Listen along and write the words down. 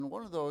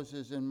one of those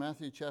is in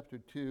Matthew chapter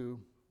 2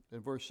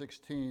 and verse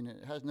 16.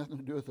 It has nothing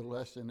to do with the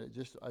lesson.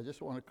 I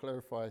just want to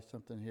clarify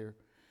something here.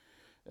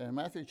 In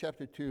Matthew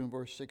chapter 2 and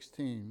verse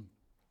 16,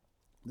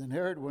 then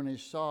Herod, when he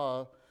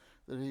saw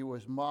that he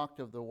was mocked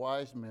of the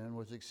wise men,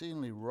 was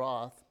exceedingly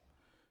wroth,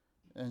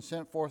 and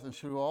sent forth and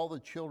slew all the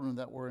children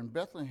that were in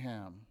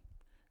Bethlehem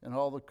and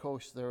all the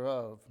coasts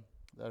thereof,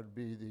 that would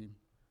be the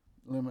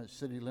limits,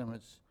 city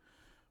limits,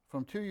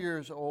 from 2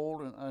 years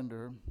old and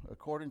under,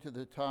 according to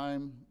the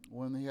time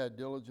when he had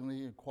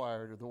diligently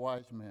inquired of the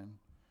wise men.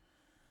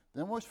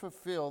 Then was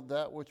fulfilled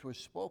that which was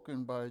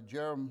spoken by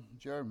Jeremiah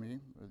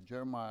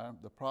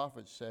the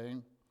prophet,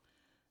 saying,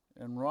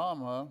 in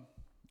Ramah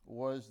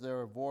was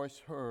there a voice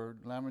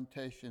heard,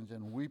 lamentations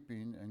and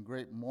weeping and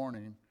great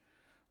mourning,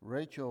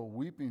 Rachel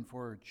weeping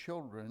for her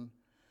children,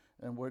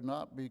 and would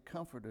not be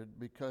comforted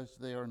because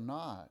they are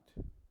not.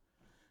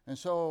 And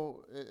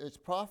so it's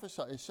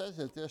prophesied. It says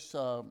that this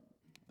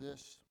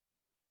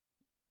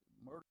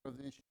murder of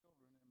these children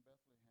in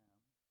Bethlehem,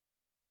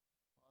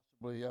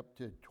 possibly up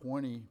to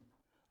 20,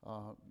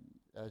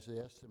 as they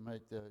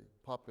estimate the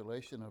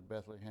population of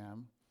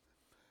Bethlehem.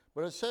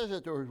 But it says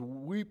that there was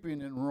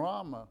weeping in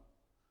Ramah.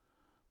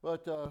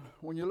 But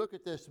when you look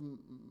at this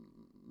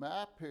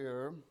map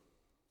here,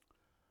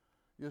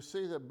 you'll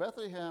see that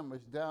Bethlehem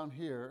is down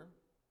here.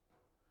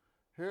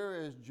 Here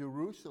is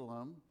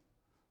Jerusalem,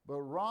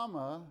 but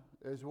Ramah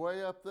is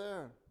way up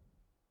there.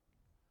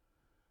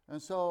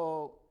 And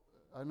so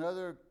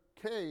another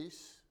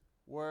case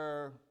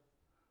where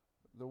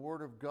the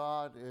Word of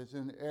God is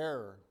in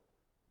error.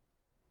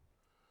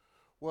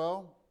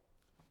 Well,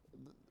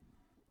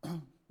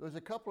 there's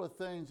a couple of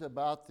things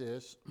about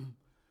this.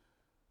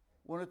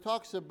 When it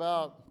talks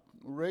about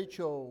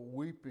Rachel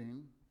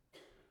weeping,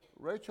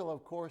 Rachel,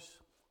 of course,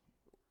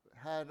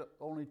 had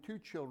only 2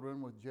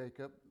 children with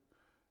Jacob.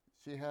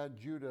 She had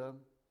Judah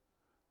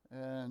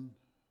and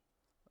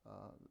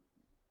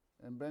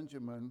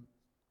Benjamin.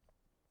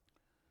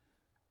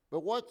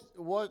 But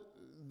what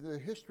the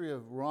history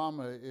of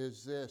Ramah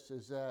is this,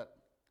 is that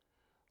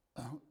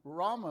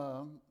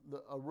Ramah,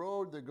 a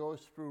road that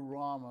goes through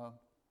Ramah,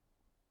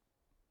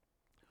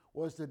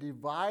 was the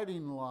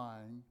dividing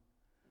line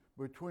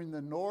between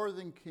the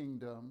northern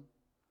kingdom,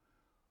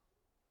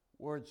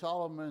 where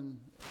Solomon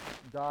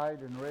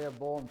died and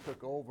Rehoboam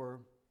took over.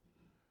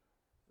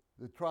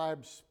 The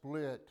tribes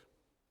split,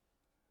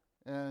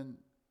 and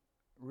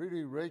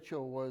really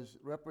Rachel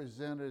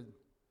represented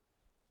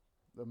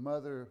the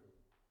mother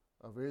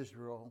of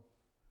Israel,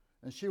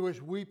 and she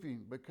was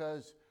weeping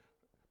because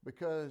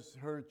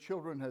her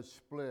children had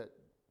split,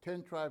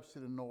 10 tribes to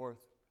the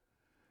north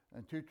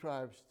and 2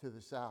 tribes to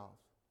the south.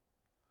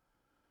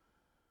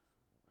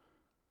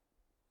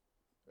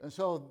 And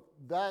so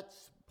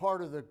that's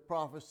part of the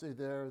prophecy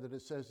there, that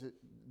it says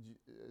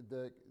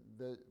that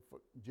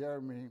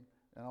Jeremy,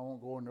 and I won't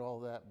go into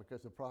all that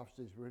because the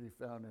prophecy is really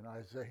found in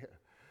Isaiah.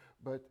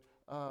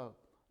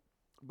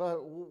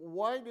 But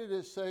why did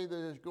it say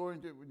that it's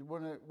going to,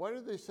 why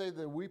did they say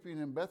that weeping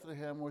in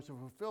Bethlehem was a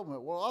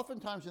fulfillment? Well,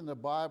 oftentimes in the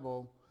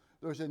Bible,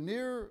 there's a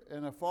near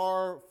and a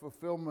far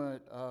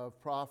fulfillment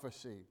of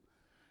prophecy.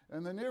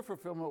 And the near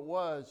fulfillment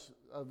was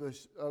of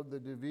the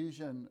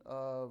division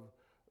of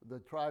the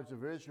tribes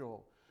of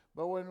Israel.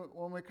 But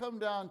when we come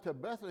down to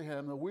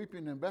Bethlehem, the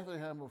weeping in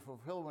Bethlehem, a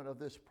fulfillment of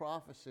this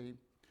prophecy,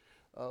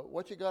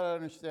 what you got to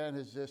understand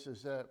is this,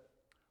 is that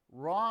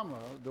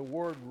Ramah, the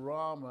word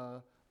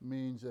Ramah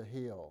means a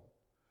hill.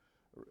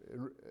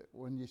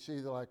 When you see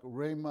like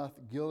Ramoth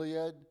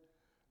Gilead,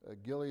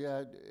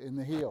 Gilead in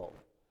the hill.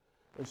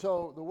 And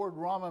so the word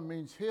Ramah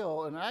means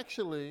hill, and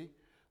actually,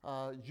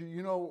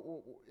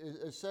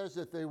 it says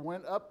that they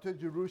went up to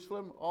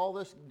Jerusalem. All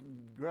this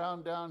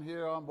ground down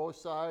here on both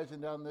sides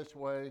and down this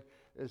way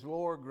is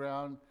lower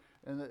ground,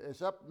 and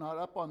it's up, not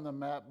up on the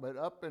map, but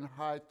up in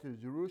height to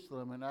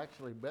Jerusalem, and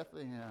actually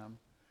Bethlehem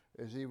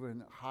is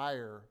even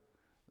higher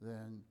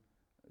than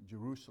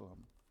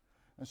Jerusalem.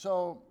 And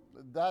so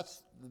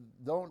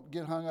don't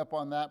get hung up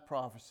on that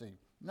prophecy.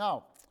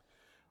 Now,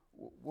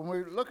 when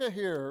we look at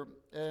here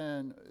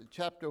in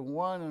chapter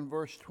 1 and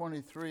verse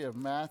 23 of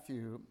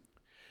Matthew,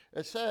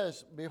 it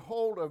says,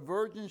 behold, a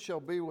virgin shall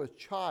be with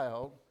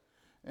child,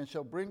 and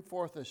shall bring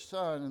forth a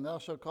son, and thou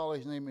shalt call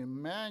his name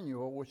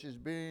Emmanuel, which is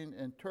being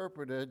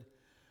interpreted,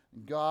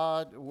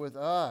 God with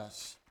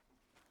us.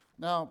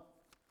 Now,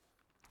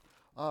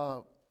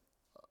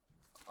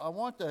 I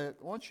want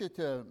you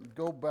to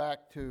go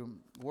back to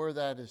where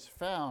that is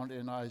found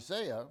in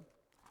Isaiah,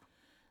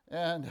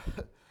 and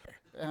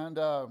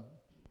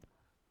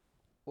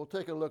we'll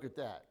take a look at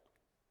that.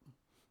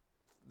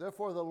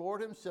 Therefore, the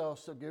Lord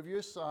himself shall give you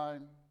a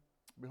sign.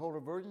 Behold, a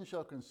virgin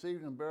shall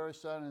conceive and bear a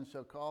son, and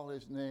shall call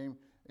his name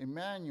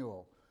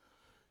Emmanuel.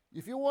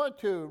 If you want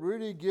to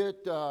really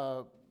get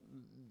the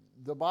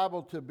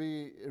Bible to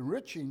be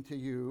enriching to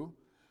you,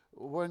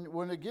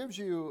 when it gives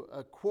you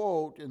a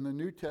quote in the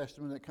New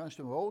Testament that comes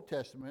from the Old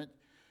Testament,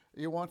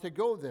 you want to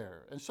go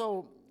there. And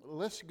so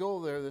let's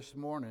go there this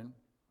morning,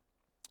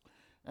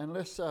 and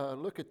let's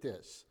look at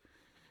this.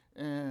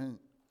 In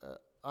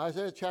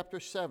Isaiah chapter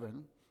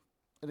 7,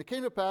 And it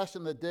came to pass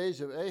in the days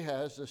of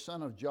Ahaz, the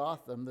son of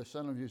Jotham, the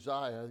son of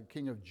Uzziah, the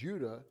king of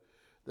Judah,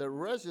 that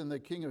Rezin, the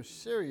king of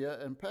Syria,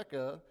 and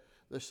Pekah,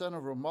 the son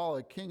of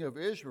Remaliah, king of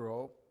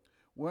Israel,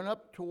 went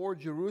up toward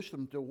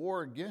Jerusalem to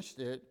war against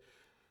it,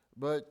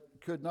 but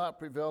could not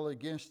prevail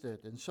against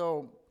it. And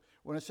so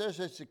when it says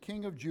it's the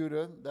king of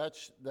Judah,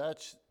 that's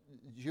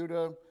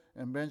Judah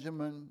and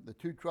Benjamin, the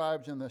two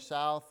tribes in the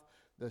south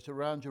that's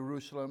around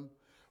Jerusalem.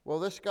 Well,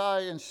 this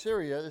guy in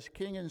Syria, this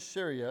king in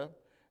Syria,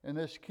 and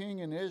this king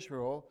in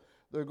Israel,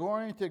 they're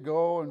going to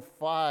go and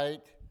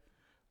fight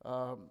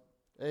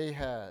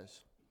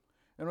Ahaz.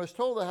 And it was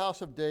told the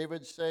house of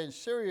David, saying,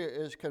 Syria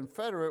is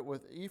confederate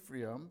with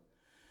Ephraim,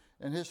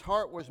 and his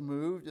heart was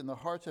moved, and the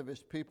hearts of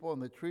his people,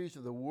 and the trees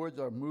of the woods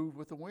are moved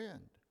with the wind.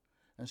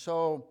 And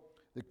so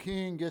the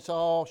king gets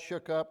all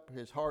shook up,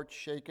 his heart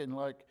shaken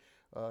like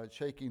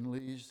shaking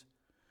leaves.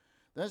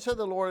 Then said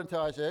the Lord unto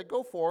Isaiah,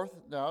 Go forth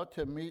now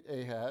to meet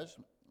Ahaz,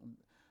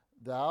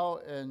 thou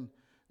and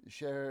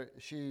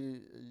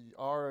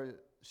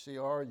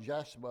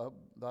Shear-Jashub,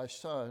 thy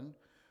son,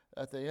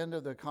 at the end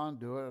of the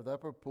conduit of the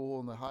upper pool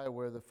in the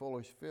highway of the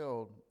fuller's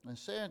field, and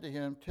say unto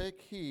him, Take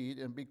heed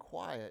and be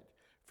quiet.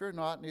 Fear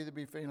not, neither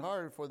be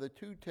faint-hearted, for the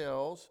two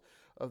tails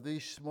of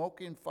these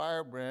smoking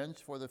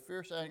firebrands, for the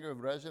fierce anger of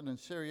Rezin and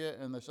Syria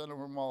and the son of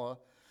Remaliah,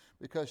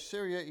 because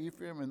Syria,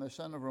 Ephraim, and the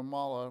son of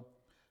Remaliah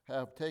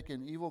have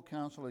taken evil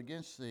counsel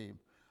against thee.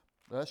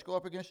 Let us go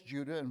up against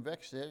Judah and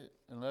vex it,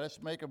 and let us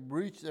make a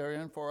breach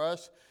therein for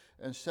us,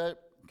 and set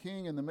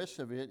king in the midst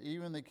of it,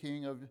 even the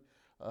king of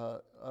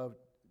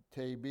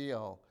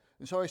Tabeel.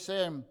 And so he's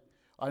saying,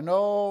 I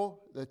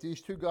know that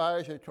these two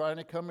guys are trying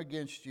to come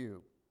against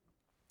you.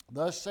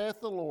 Thus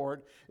saith the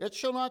Lord, it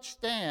shall not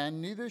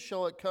stand, neither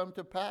shall it come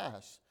to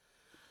pass.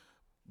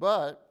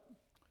 But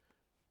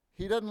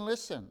he doesn't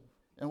listen.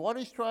 And what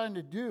he's trying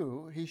to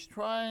do, he's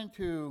trying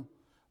to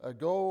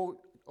go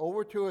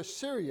over to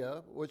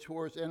Assyria, which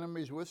was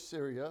enemies with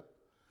Syria.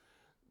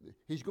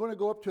 He's going to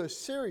go up to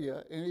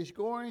Assyria, and he's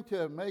going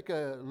to make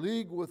a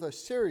league with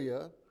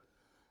Assyria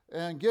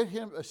and get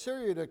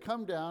Assyria to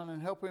come down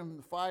and help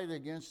him fight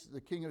against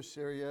the king of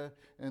Syria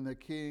and the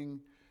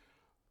king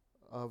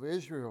of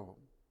Israel.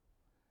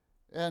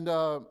 And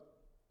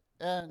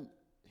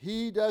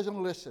he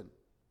doesn't listen.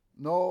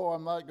 No,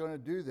 I'm not going to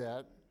do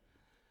that.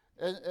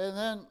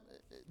 And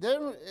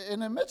then in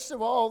the midst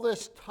of all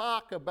this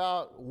talk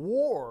about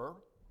war,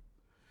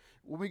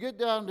 when we get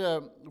down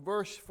to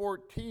verse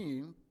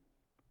 14,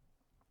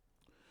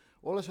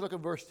 well, let's look at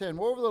verse 10.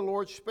 Moreover, the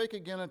Lord spake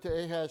again unto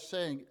Ahaz,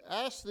 saying,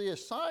 Ask thee a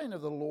sign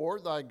of the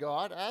Lord thy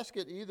God. Ask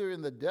it either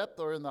in the depth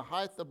or in the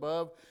height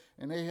above.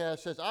 And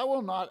Ahaz says, I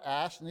will not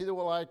ask, neither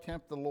will I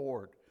tempt the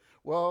Lord.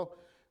 Well,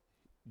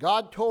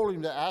 God told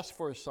him to ask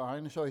for a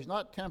sign, so he's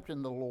not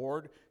tempting the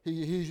Lord.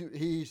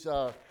 He's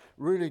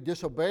really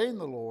disobeying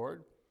the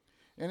Lord.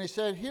 And he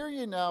said, Hear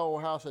ye now, O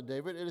house of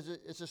David,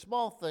 it's a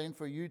small thing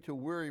for you to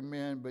weary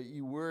men, but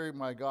you weary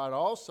my God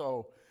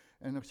also.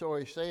 And so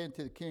he's saying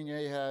to the king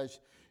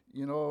Ahaz,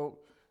 you're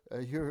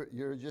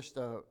just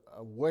a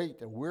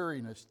weight, a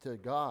weariness to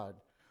God.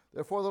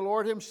 Therefore the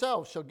Lord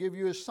himself shall give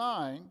you a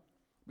sign.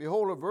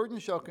 Behold, a virgin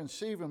shall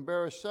conceive and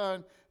bear a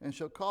son, and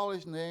shall call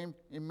his name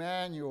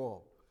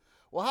Emmanuel.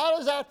 Well, how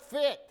does that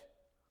fit?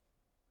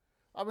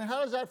 I mean,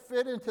 how does that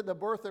fit into the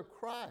birth of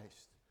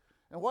Christ?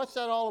 And what's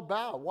that all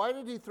about? Why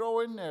did he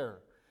throw in there?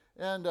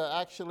 And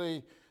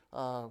actually,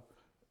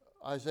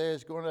 Isaiah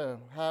is going to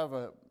have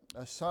a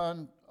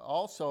son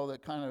also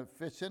that kind of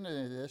fits into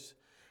this.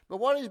 But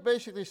what he's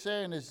basically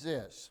saying is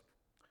this,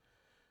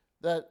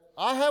 that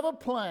I have a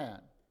plan,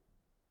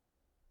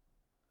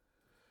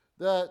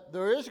 that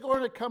there is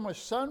going to come a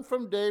son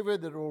from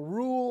David that will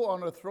rule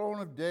on the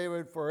throne of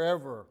David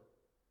forever.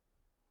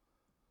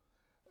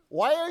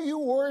 Why are you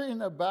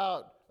worrying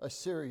about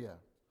Assyria?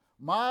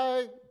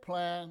 My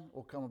plan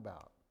will come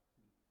about.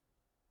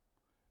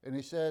 And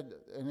he said,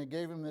 and he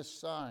gave him this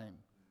sign,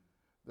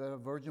 that a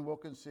virgin will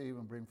conceive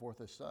and bring forth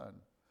a son.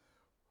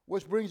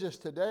 Which brings us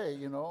today,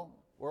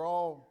 we're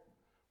all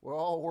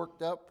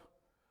worked up.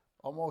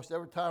 Almost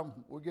every time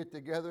we get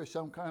together,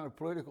 some kind of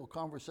political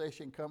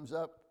conversation comes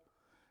up.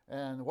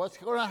 And what's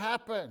going to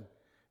happen?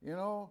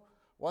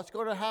 What's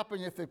going to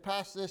happen if they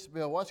pass this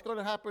bill? What's going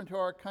to happen to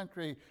our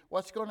country?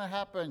 What's going to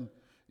happen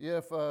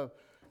if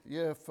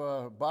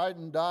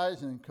Biden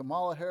dies and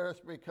Kamala Harris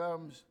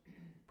becomes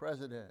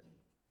president?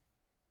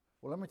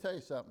 Well, let me tell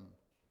you something.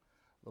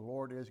 The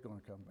Lord is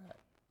going to come back.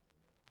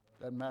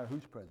 Doesn't matter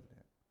who's president.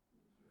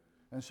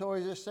 And so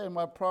he's just saying,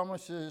 my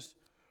promises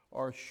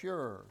are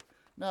sure.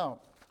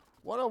 Now,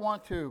 what I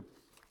want to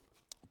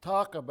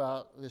talk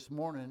about this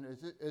morning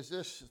is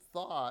this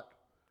thought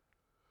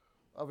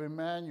of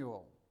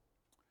Emmanuel.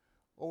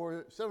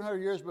 Over 700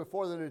 years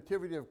before the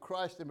nativity of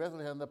Christ in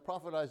Bethlehem, the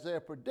prophet Isaiah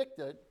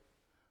predicted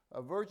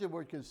a virgin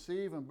would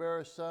conceive and bear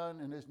a son,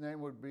 and his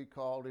name would be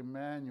called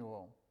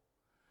Emmanuel.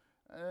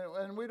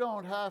 And we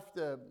don't have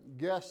to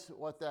guess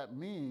what that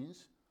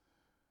means.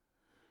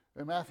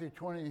 In Matthew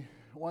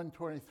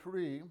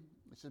 21:23,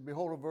 it says,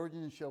 Behold, a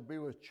virgin shall be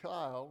with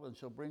child, and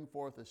shall bring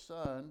forth a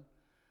son,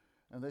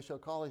 and they shall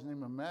call his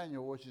name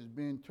Emmanuel, which is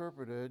being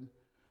interpreted,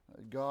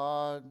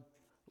 God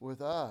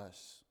with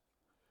us.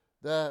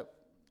 That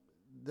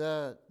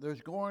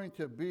there's going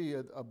to be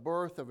a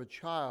birth of a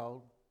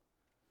child,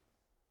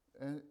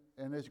 and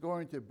it's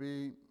going to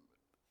be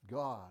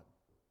God.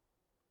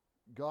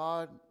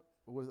 God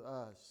with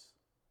us.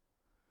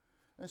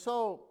 And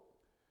so,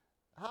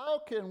 how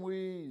can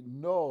we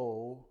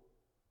know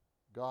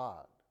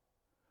God?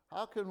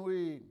 How can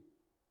we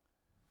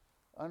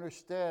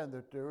understand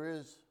that there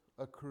is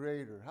a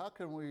creator? How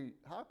can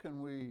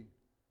we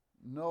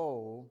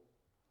know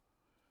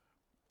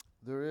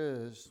there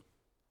is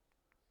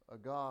a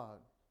God?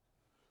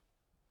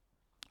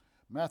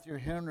 Matthew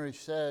Henry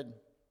said,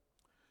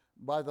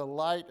 by the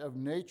light of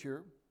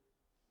nature,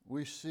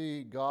 we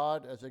see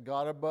God as a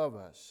God above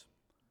us.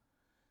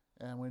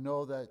 And we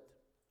know that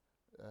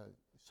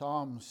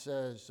Psalm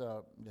says,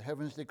 the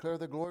heavens declare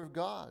the glory of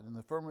God, and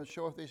the firmament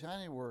showeth his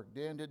handiwork.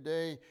 Day unto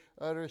day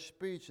uttereth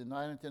speech, and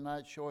night unto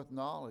night showeth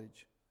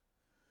knowledge.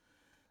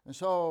 And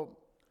so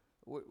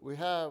we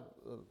have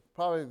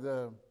probably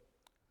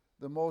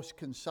the most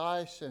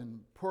concise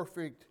and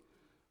perfect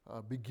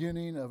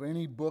beginning of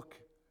any book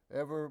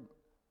ever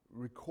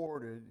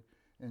recorded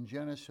in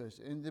Genesis.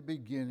 In the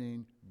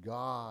beginning,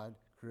 God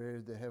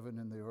created the heaven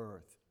and the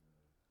earth.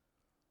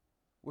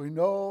 We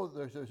know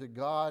there's a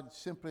God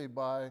simply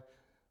by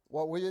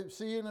what we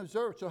see and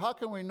observe. So how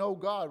can we know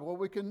God? Well,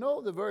 we can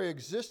know the very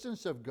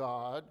existence of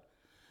God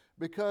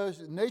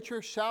because nature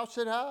shouts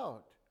it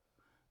out.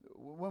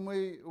 When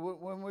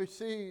we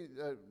see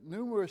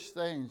numerous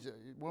things,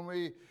 when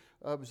we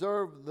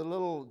observe the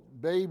little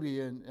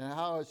baby and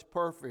how it's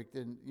perfect,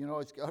 and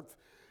it's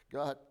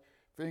got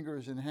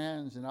fingers and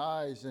hands and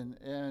eyes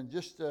and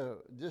just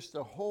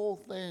the whole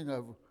thing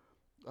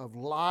of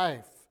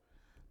life,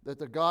 that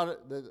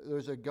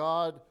there's a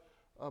God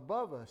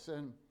above us.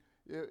 And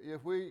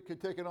if we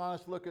could take an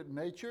honest look at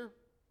nature,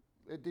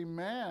 it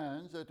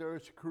demands that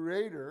there's a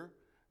creator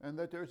and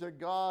that there's a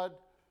God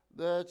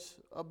that's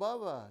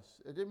above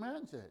us. It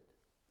demands it.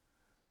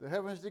 The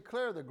heavens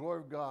declare the glory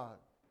of God,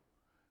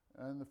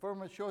 and the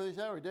firmament showeth his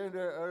handiwork. Day and day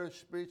uttereth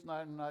speech,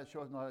 night and night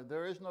showeth knowledge.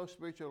 There is no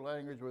speech or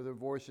language where their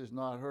voice is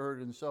not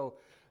heard. And so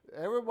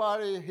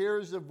everybody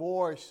hears the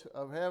voice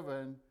of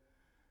heaven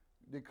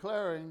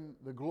declaring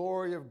the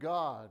glory of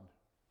God.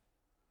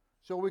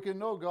 So we can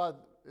know God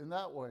in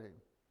that way.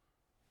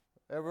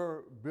 Every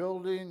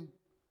building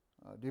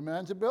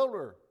demands a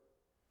builder.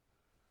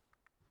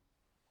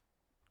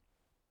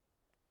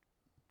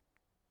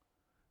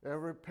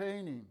 Every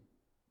painting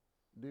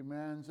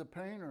demands a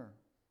painter.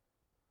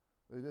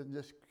 It doesn't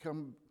just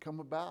come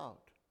about.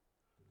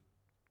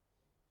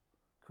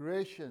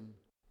 Creation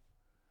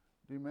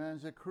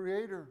demands a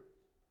creator.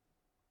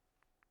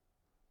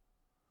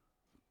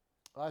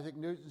 Isaac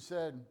Newton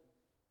said,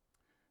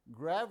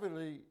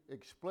 gravity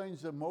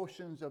explains the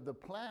motions of the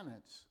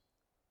planets,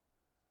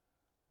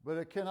 but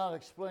it cannot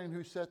explain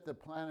who set the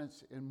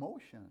planets in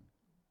motion.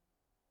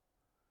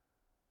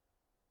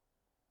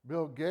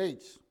 Bill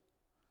Gates,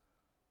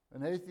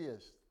 an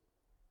atheist.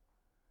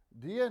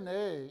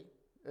 DNA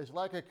is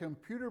like a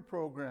computer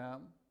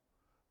program,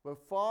 but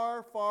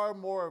far, far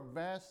more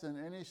advanced than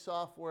any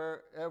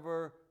software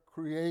ever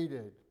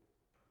created.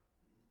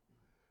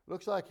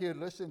 Looks like he had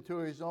listened to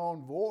his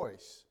own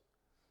voice.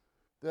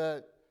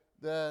 That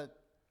there's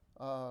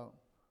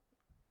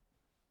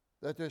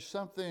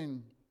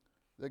something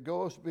that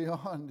goes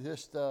beyond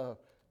just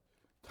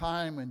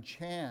time and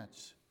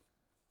chance.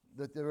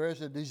 That there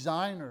is a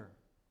designer.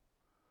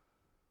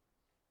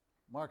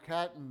 Mark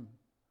Hatton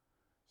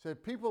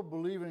said, people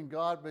believe in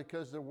God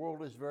because the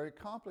world is very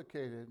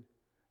complicated,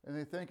 and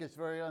they think it's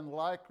very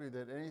unlikely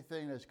that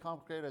anything as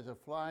complicated as a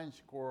flying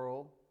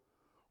squirrel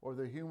or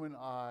the human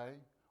eye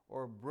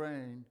or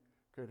brain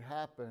could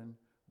happen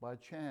by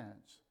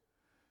chance.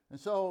 And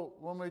so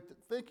when we're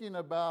thinking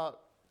about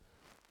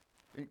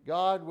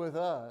God with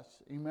us,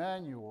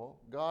 Emmanuel,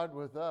 God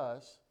with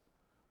us,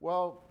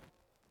 well,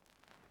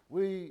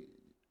 we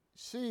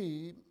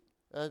see,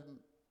 as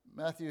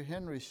Matthew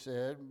Henry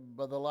said,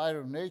 by the light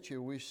of nature,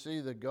 we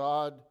see the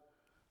God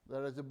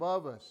that is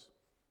above us.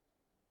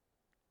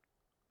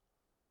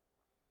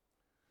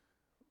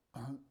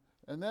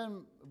 And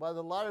then by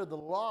the light of the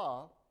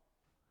law,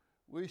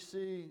 we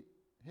see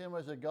him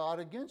as a God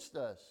against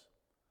us.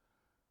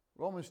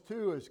 Romans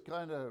 2 is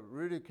kind of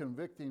really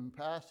convicting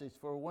passage.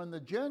 For when the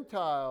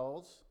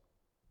Gentiles,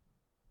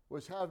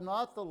 which have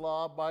not the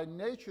law, by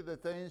nature the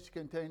things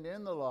contained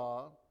in the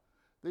law,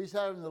 these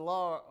having the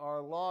law are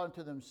a law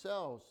unto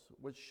themselves,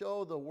 which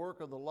show the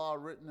work of the law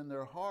written in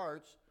their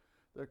hearts,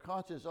 their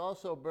conscience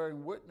also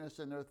bearing witness,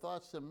 and their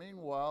thoughts the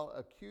meanwhile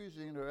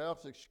accusing or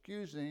else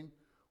excusing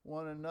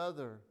one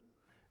another.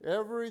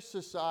 Every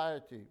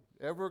society,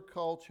 every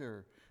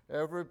culture,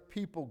 every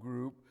people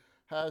group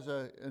has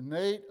an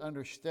innate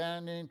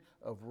understanding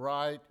of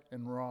right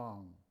and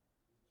wrong.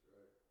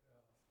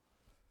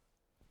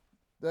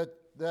 That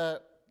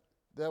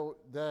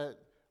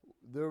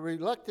they're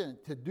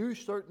reluctant to do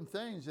certain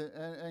things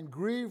and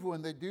grieve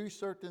when they do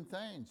certain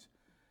things.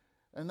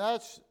 And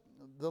that's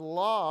the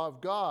law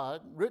of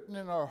God written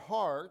in our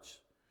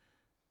hearts,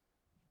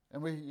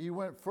 and he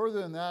went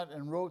further than that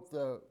and wrote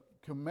the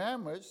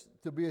commandments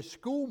to be a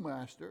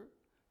schoolmaster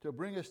to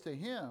bring us to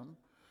him.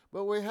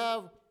 But we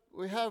have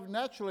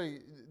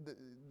naturally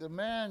the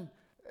man,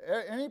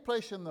 any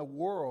place in the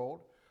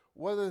world,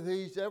 whether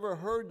he's ever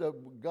heard the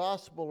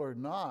gospel or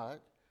not,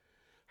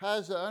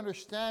 has the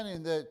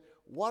understanding that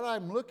what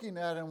I'm looking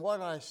at and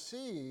what I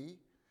see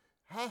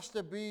has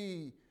to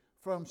be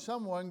from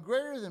someone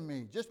greater than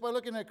me. Just by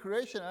looking at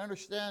creation, I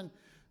understand,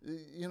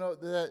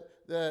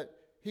 that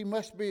he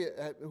must be,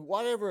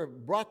 whatever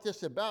brought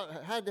this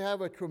about, had to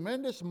have a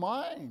tremendous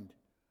mind.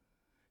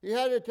 He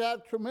had to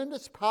have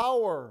tremendous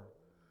power,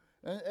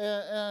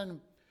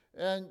 and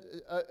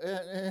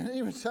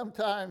even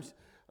sometimes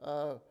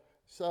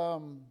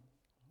some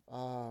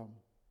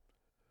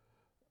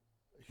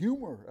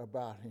humor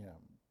about him.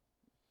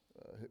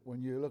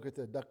 When you look at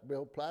the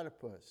duck-billed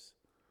platypus,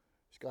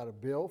 it's got a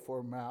bill for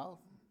a mouth.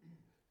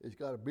 It's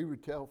got a beaver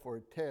tail for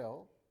a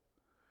tail.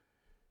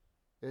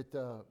 It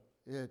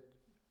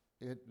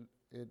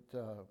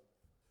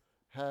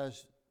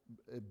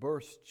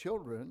bursts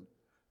children,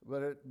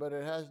 but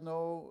it has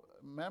no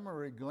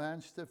mammary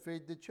glands to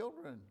feed the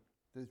children,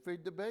 to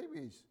feed the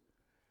babies.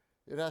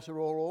 It has to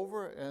roll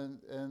over,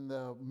 and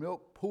the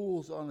milk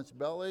pools on its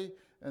belly,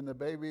 and the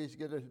babies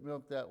get its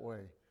milk that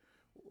way.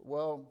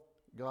 Well,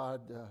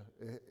 God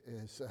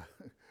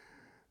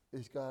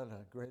he's got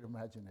a great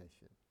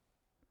imagination.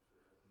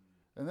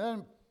 And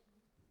then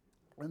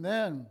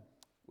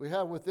we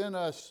have within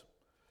us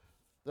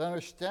the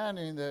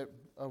understanding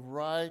of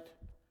right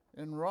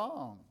and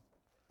wrong.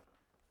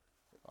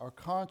 Our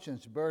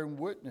conscience bearing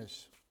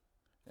witness.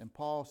 And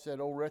Paul said,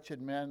 "O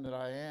wretched man that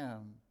I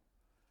am."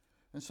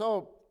 And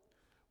so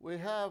we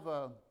have,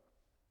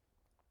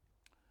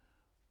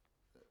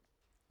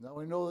 now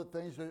we know that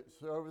things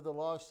whatsoever the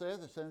law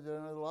saith, the same that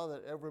under the law,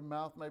 that every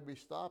mouth may be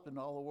stopped and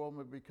all the world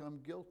may become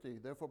guilty.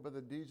 Therefore by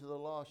the deeds of the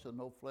law shall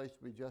no flesh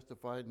be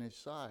justified in his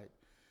sight.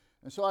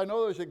 And so I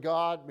know there's a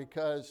God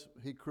because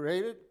he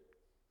created.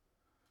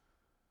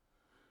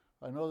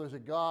 I know there's a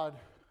God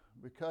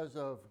because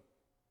of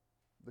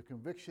the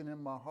conviction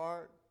in my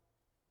heart.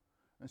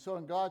 And so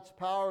in God's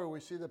power, we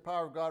see the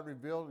power of God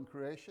revealed in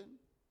creation.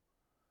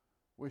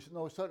 We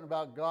know something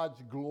about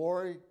God's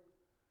glory.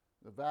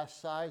 The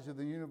vast size of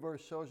the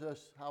universe shows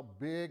us how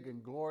big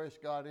and glorious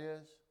God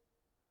is.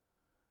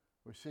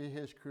 We see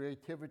his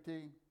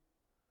creativity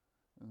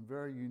and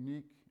very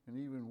unique and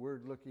even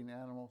weird-looking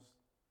animals.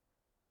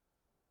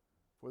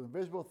 For the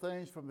visible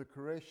things from the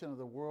creation of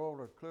the world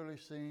are clearly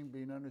seen,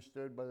 being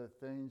understood by the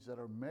things that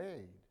are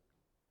made,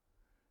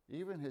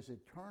 even his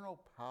eternal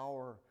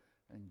power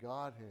and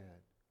Godhead.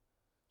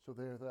 So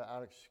they're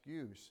without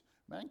excuse.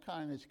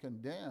 Mankind is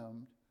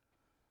condemned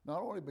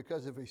not only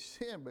because of his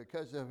sin, but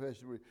because of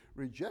his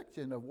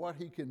rejection of what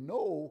he can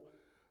know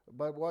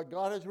by what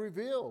God has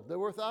revealed. They're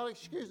without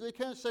excuse. They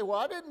can't say, well,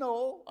 I didn't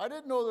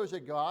know there's a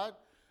God.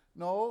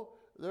 No,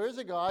 there is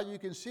a God. You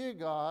can see a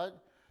God.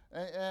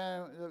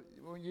 And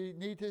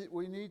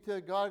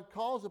God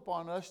calls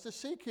upon us to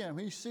seek him.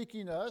 He's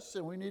seeking us,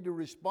 and we need to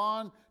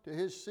respond to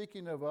his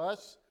seeking of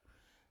us.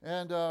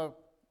 And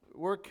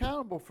we're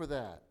accountable for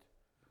that.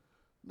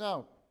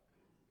 Now,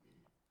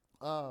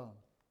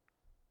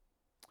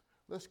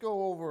 let's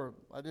go over,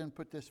 I didn't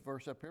put this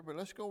verse up here, but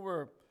let's go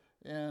over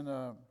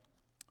in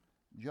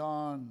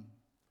John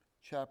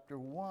chapter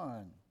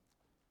 1.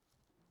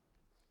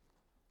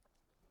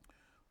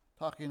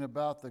 Talking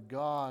about the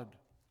God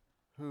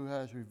who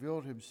has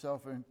revealed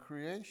himself in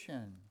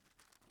creation.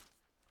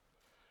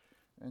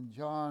 In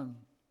John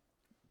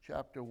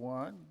chapter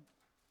 1,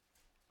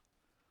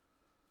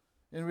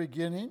 in the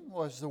beginning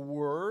was the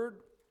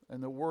Word,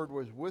 and the Word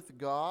was with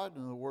God,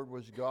 and the Word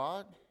was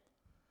God.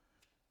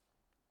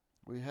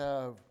 We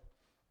have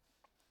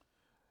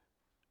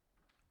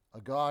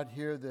a God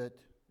here that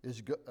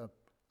is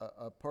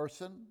a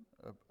person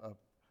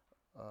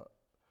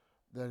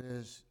that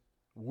is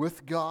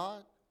with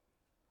God,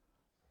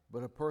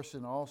 but a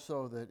person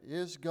also that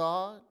is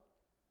God.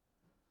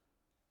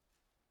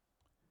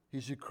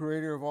 He's the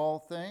creator of all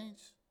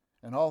things,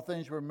 and all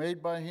things were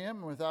made by him,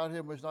 and without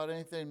him was not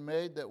anything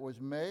made that was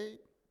made.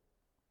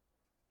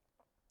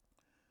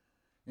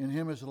 In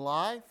him is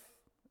life,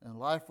 and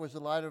life was the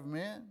light of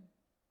men.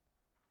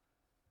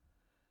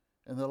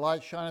 And the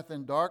light shineth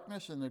in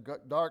darkness, and the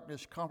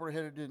darkness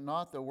comprehended it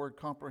not. The word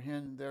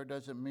comprehend there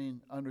doesn't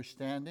mean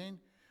understanding,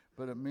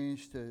 but it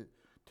means to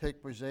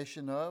take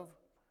possession of,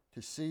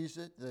 to seize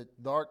it,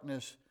 that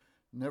darkness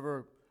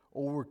never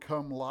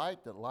overcome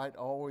light, that light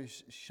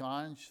always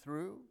shines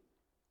through.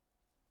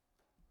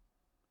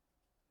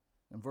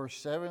 In verse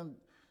 7,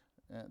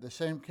 the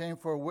same came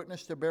for a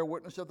witness to bear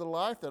witness of the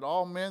life, that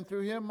all men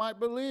through him might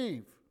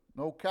believe.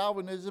 No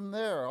Calvinism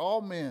there,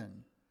 all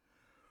men.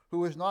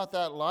 Who is not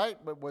that light,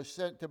 but was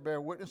sent to bear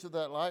witness of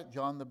that light,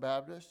 John the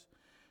Baptist,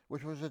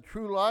 which was a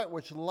true light,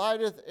 which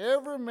lighteth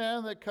every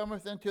man that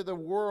cometh into the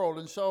world.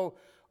 And so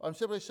I'm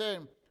simply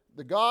saying,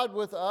 the God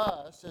with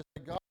us is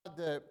the God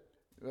that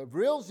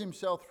reveals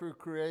himself through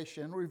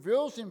creation,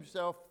 reveals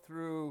himself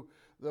through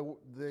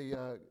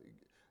the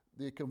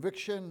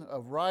conviction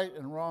of right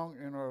and wrong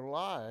in our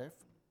life.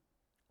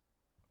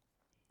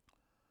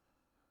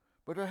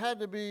 But there had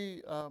to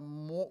be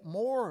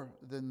more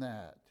than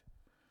that.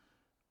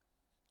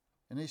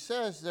 And he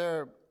says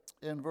there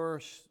in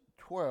verse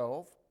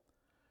 12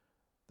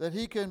 that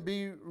he can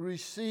be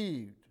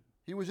received.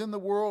 He was in the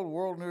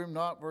world knew him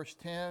not. Verse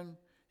 10,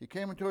 he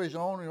came into his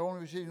own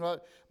received him not.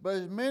 But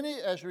as many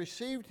as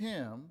received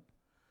him,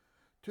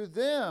 to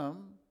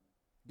them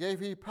gave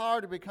he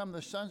power to become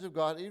the sons of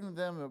God, even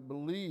them that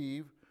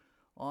believe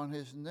on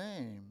his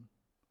name,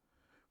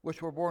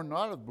 which were born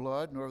not of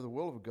blood, nor of the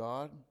will of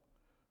God,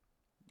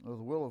 nor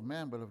the will of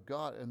man, but of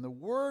God. And the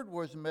Word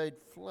was made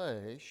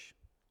flesh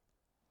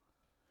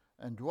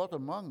and dwelt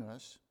among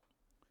us,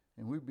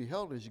 and we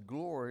beheld his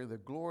glory, the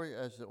glory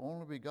as the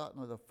only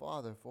begotten of the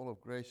Father, full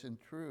of grace and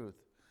truth.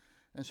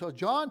 And so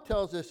John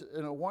tells us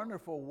in a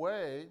wonderful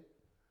way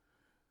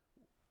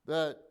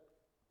that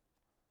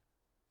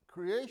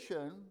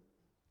creation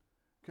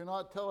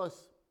cannot tell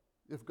us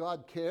if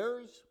God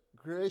cares.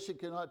 Creation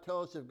cannot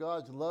tell us if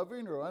God's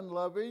loving or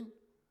unloving.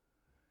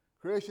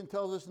 Creation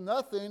tells us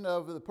nothing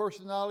of the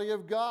personality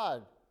of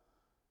God.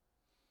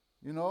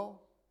 You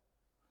know?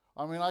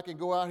 I mean, I can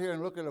go out here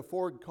and look at a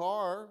Ford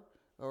car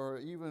or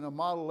even a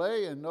Model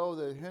A and know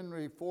that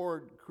Henry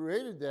Ford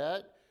created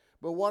that,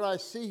 but what I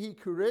see he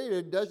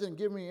created doesn't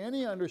give me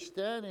any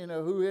understanding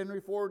of who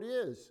Henry Ford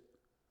is,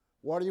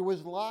 what he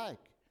was like,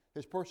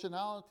 his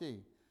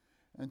personality.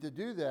 And to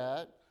do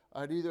that,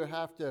 I'd either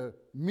have to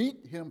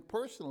meet him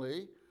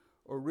personally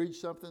or read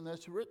something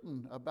that's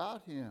written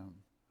about him.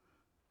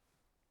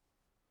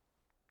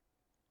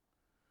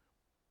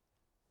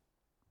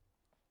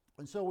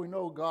 And so we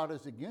know God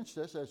is against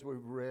us, as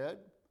we've read.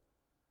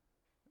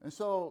 And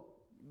so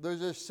there's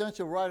this sense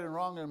of right and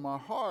wrong in my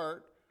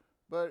heart,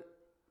 but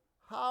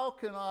how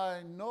can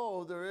I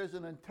know there is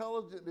an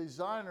intelligent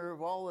designer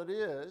of all that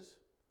is?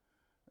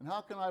 And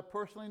how can I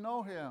personally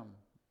know him?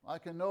 I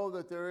can know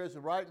that there is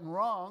right and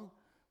wrong,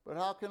 but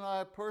how can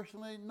I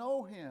personally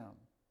know him?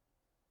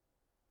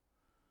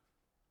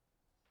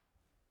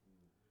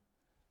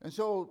 And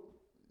so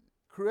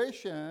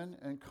creation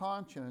and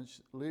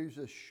conscience leaves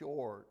us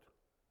short.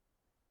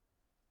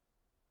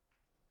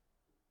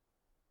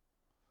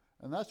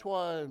 And that's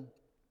why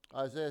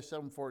Isaiah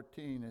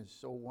 7:14 is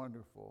so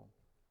wonderful.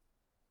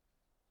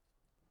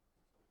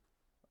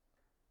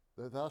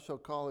 That thou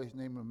shalt call his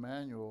name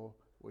Emmanuel,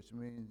 which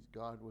means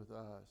God with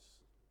us.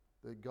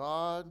 That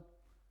God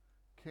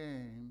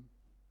came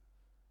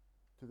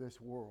to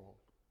this world.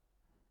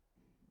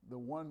 The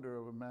wonder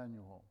of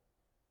Emmanuel.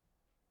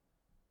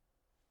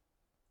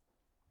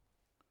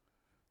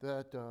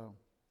 That the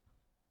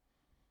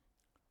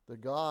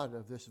God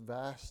of this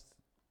vast,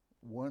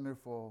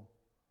 wonderful,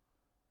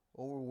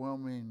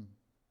 overwhelming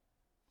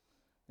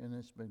in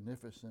its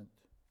magnificent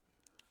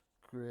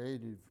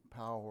creative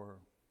power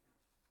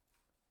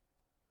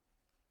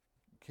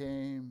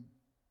came.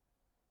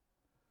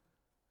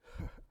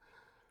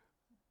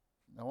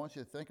 I want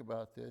you to think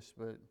about this,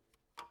 but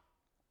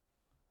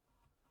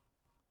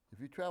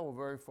if you travel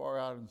very far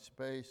out in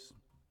space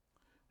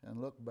and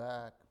look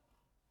back,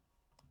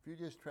 if you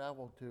just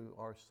travel to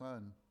our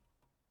sun,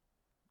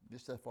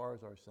 just as far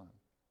as our sun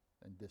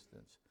in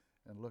distance,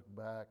 and look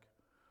back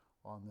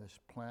on this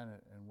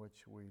planet in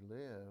which we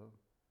live,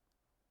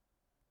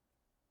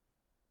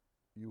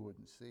 you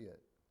wouldn't see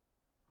it.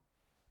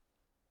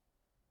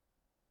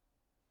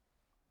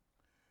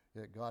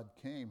 Yet God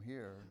came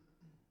here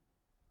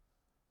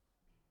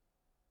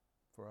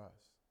for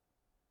us.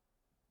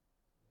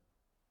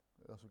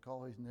 Thus we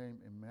call his name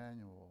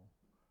Emmanuel,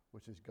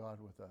 which is God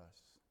with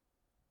us.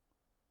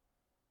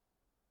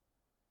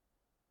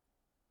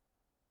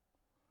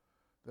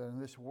 That in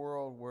this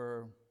world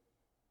where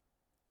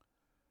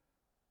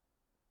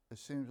it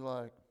seems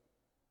like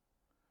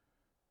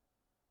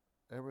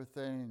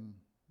everything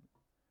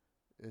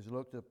is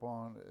looked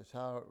upon as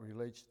how it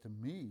relates to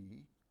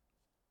me,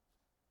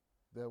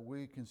 that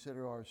we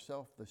consider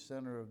ourselves the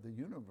center of the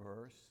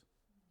universe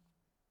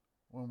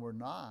when we're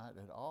not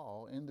at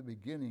all. In the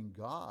beginning,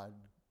 God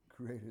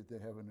created the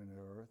heaven and the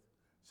earth.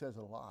 Says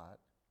a lot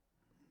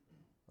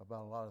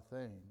about a lot of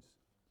things.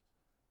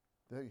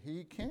 That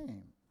he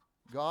came,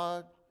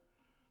 God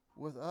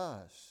with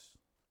us.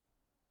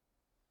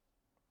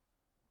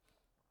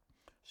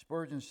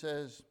 Spurgeon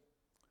says,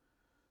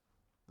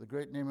 the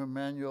great name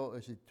Emmanuel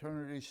is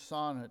eternity's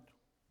sonnet,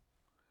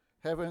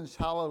 heaven's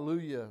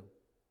hallelujah,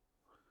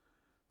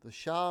 the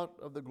shout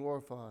of the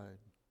glorified,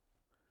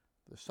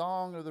 the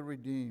song of the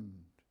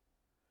redeemed,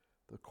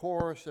 the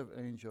chorus of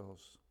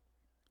angels,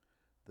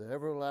 the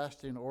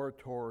everlasting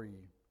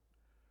oratorian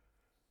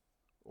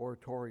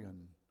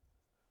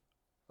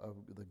of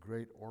the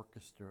great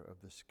orchestra of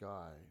the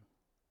sky.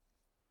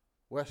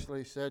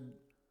 Wesley said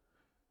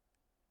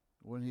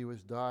when he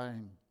was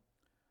dying,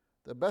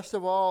 the best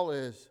of all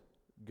is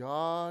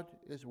God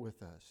is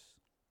with us.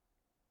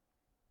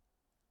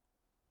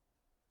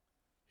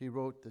 He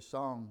wrote the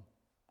song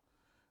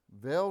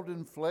veiled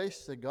in flesh,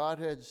 the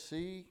Godhead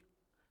see,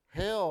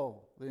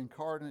 hail the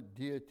incarnate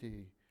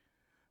deity,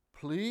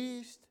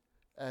 pleased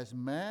as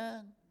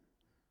man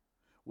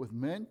with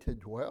men to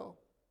dwell.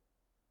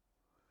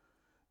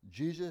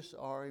 Jesus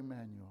our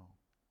Emmanuel.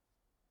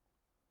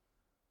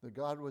 The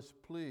God was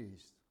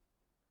pleased.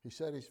 He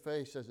set his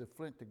face as a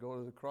flint to go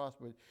to the cross,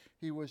 but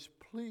he was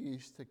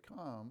pleased to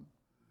come,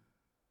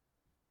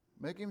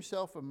 make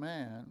himself a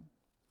man,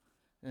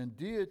 and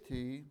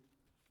deity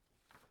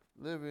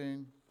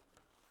living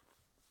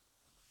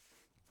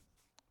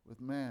with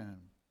man.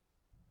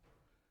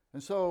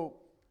 And so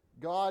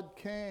God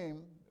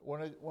came,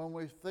 when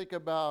we think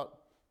about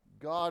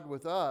God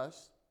with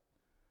us,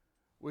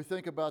 we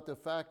think about the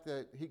fact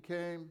that he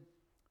came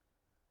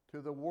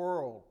to the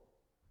world,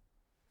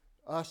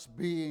 us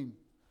being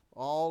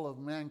all of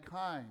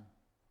mankind.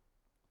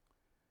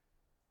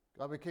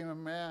 God became a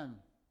man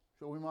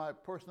so we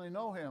might personally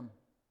know him,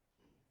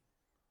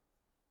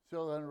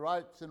 so that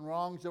rights and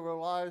wrongs of our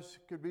lives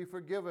could be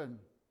forgiven.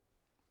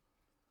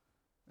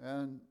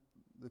 And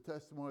the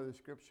testimony of the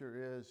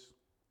Scripture is,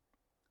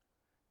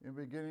 in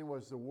the beginning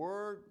was the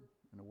Word,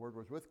 and the Word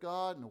was with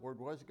God, and the Word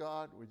was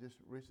God. We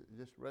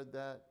just read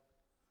that.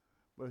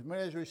 But as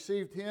many as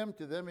received him,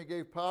 to them he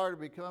gave power to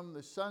become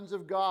the sons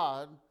of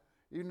God,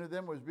 even to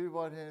them was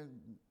breathed his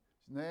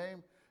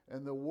name,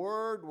 and the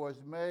Word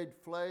was made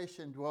flesh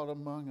and dwelt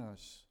among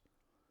us.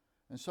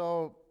 And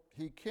so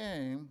he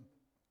came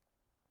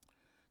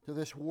to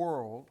this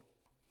world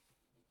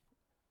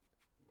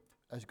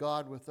as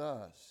God with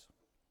us.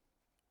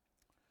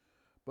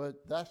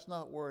 But that's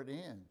not where it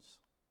ends.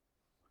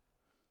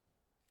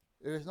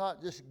 It is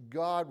not just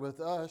God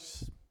with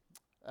us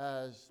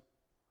as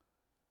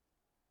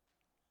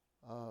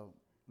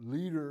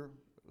leader,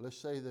 let's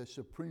say the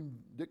supreme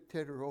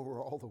dictator over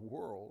all the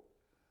world,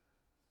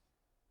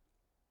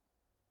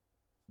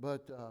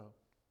 but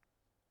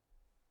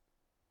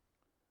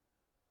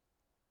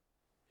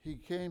he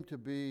came to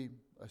be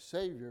a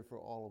savior for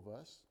all of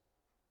us.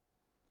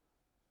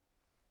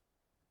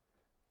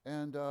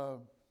 And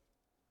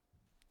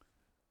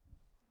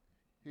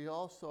he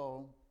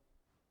also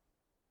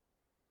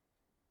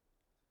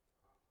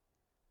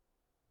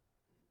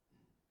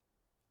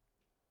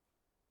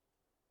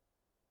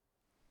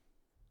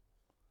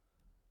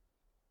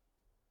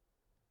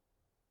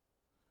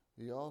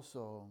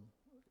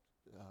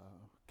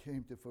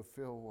came to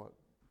fulfill what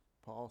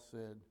Paul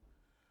said,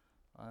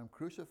 I am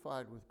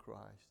crucified with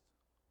Christ,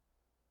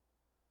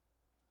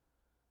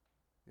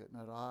 yet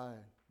not I,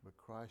 but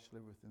Christ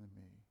liveth in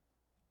me.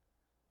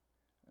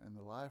 And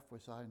the life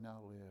which I now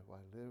live,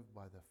 I live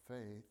by the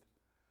faith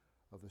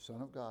of the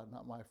Son of God,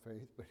 not my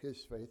faith, but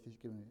his faith he's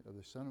given me, of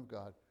the Son of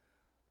God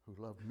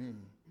who loved me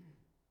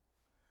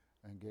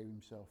and gave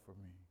himself for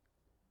me.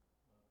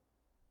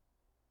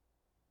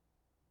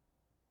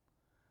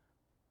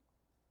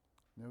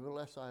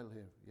 Nevertheless I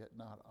live, yet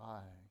not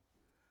I,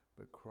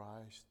 but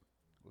Christ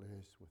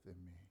lives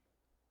within me.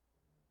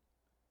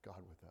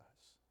 God with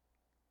us.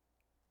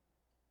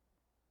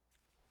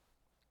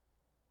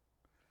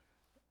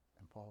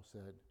 And Paul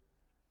said,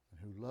 and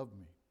who loved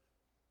me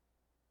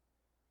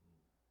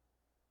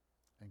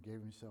and gave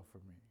himself for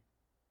me.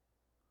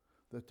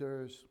 That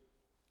there is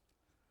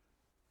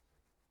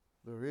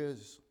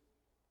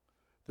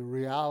the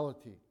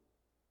reality,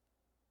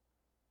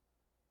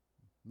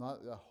 not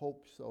a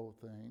hope-so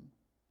thing,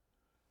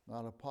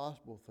 not a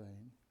possible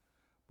thing,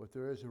 but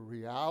there is a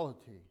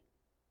reality,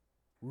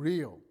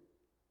 real,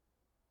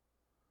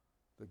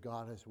 that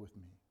God is with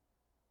me.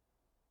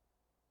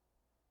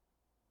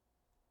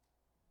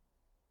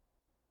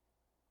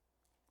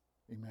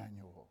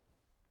 Emmanuel.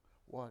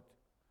 What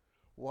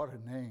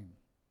a name.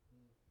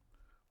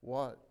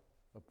 What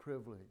a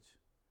privilege.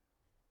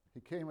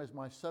 He came as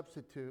my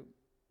substitute.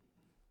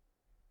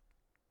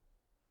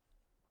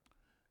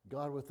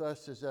 God with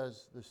us is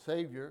as the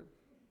Savior.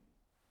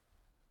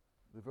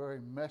 The very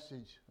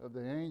message of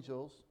the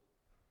angels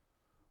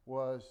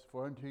was,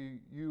 for unto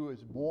you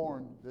is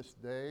born this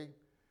day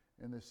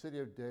in the city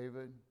of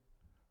David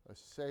a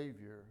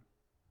Savior,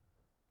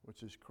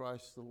 which is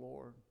Christ the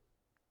Lord.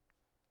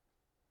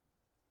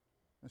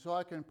 And so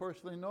I can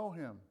personally know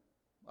him.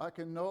 I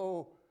can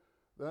know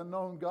the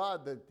unknown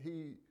God that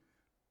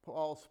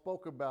Paul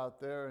spoke about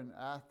there in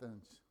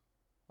Athens.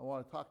 I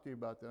want to talk to you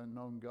about the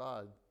unknown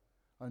God,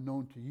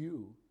 unknown to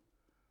you,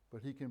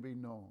 but he can be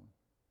known.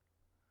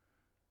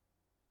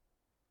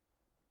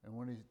 And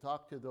when he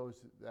talked to those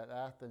at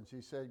Athens,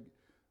 he said,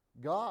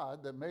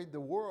 God that made the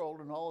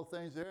world and all the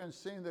things therein,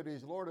 seeing that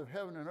he's Lord of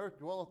heaven and earth,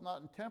 dwelleth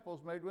not in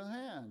temples made with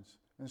hands.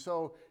 And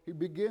so he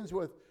begins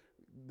with,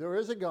 there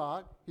is a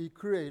God, he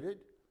created,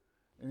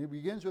 and he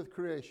begins with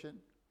creation.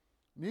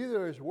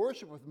 Neither is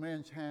worship with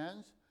men's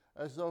hands,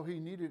 as though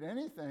he needed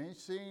anything,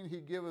 seeing he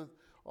giveth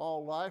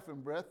all life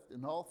and breath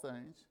in all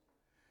things.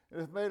 It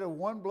hath made of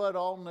one blood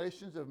all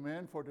nations of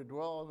men for to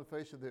dwell on the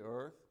face of the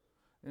earth.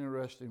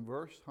 Interesting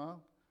verse, huh?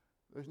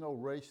 There's no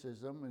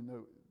racism,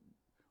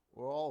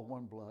 we're all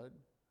one blood.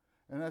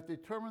 And hath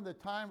determined the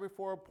time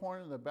before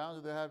appointed and the bounds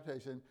of their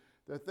habitation,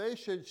 that they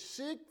should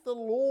seek the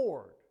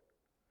Lord.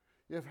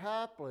 if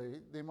haply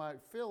they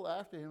might feel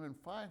after him and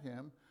find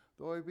him,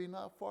 though he be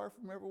not far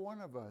from every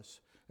one of us.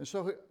 And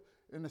so,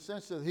 in the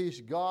sense that he's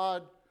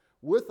God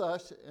with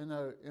us in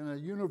a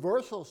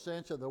universal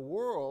sense of the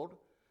world,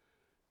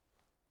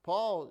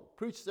 Paul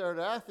preached there at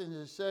Athens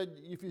and said,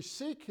 if you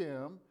seek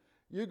him,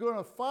 you're going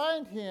to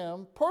find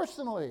him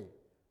personally.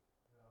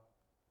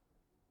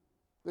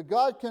 That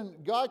God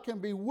can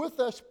be with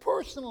us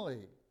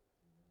personally.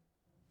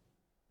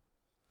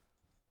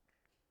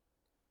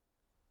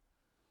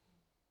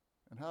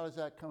 And how does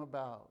that come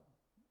about?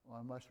 Well,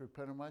 I must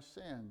repent of my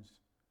sins.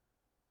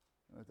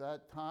 And at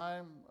that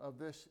time of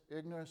this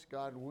ignorance,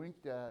 God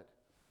winked at,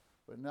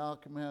 but now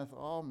commandeth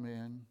all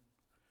men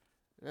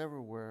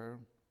everywhere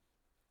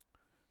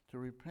to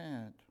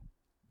repent.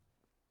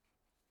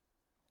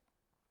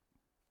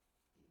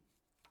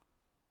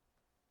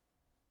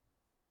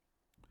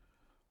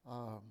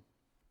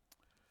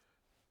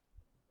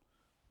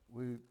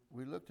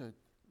 We looked at,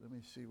 let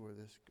me see where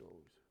this goes.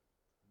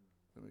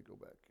 Let me go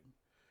back.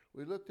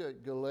 We looked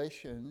at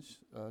Galatians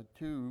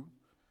 2.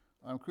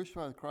 I'm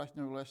crucified with Christ,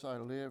 nevertheless I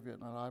live,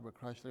 yet not I, but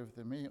Christ liveth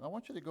in me. I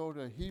want you to go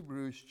to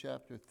Hebrews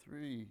chapter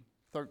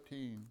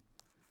 13.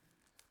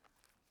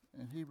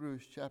 In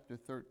Hebrews chapter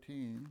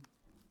 13.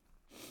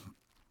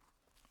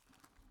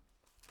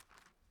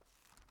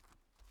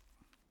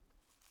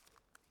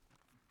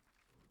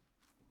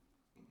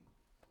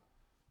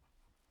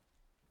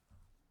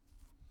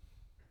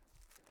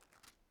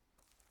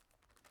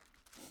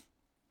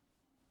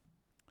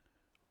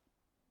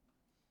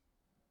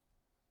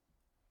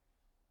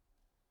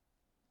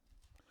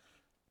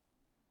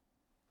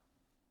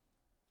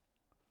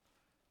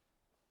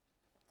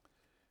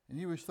 In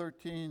Hebrews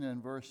 13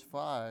 and verse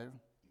 5,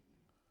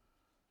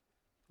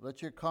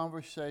 let your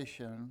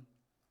conversation,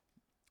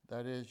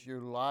 that is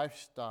your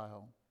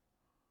lifestyle,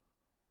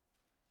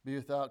 be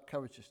without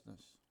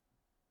covetousness.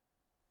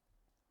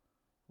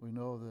 We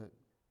know that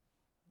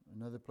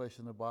another place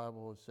in the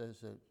Bible it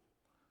says that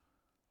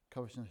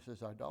covetousness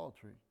is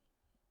idolatry.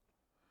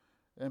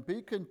 And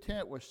be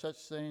content with such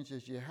things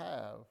as you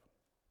have.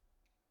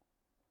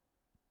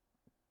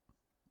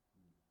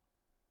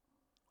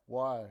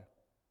 Why?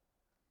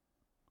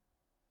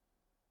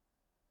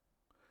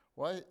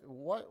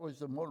 What was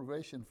the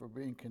motivation for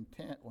being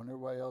content when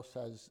everybody else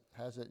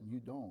has it and you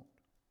don't?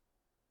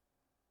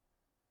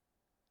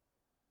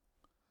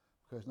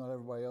 Because not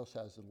everybody else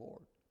has the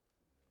Lord.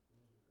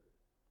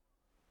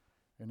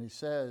 And he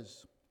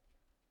says,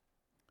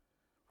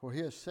 for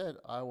he has said,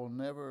 I will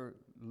never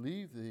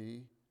leave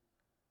thee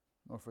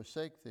nor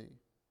forsake thee,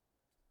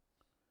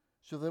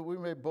 so that we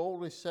may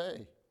boldly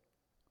say,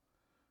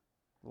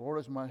 the Lord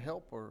is my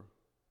helper,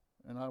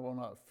 and I will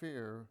not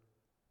fear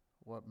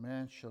what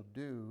man shall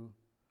do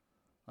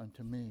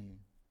unto me.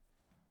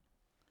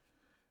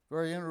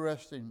 Very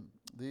interesting,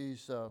 the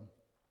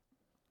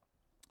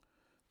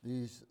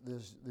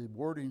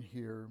wording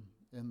here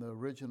in the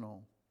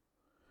original.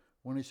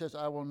 When he says,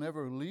 I will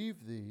never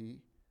leave thee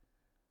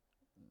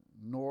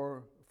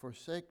nor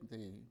forsake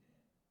thee.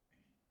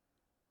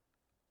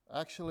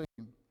 Actually,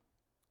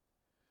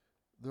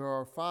 there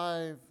are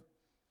 5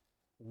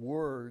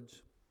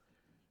 words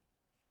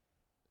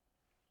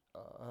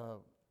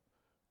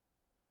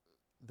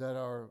that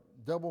are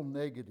double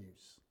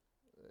negatives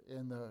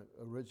in the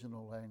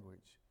original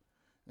language.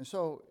 And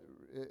so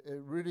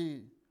it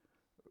really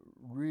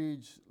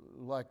reads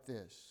like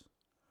this.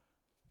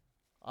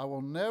 I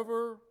will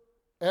never,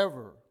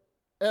 ever,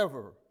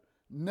 ever,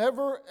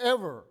 never,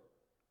 ever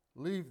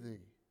leave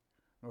thee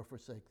nor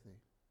forsake thee.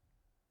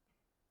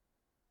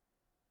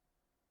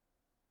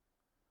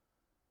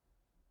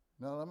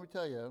 Now let me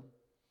tell you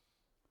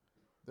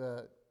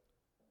that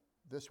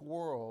this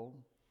world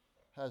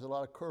has a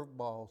lot of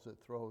curveballs it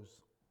throws.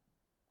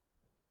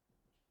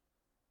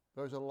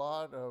 There's a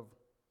lot of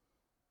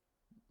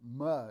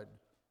mud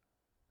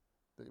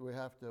that we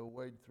have to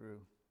wade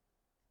through.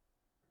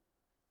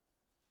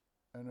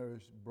 And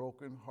there's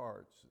broken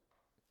hearts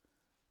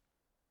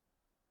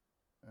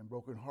and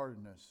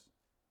brokenheartedness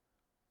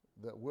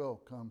that will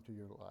come to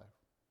your life.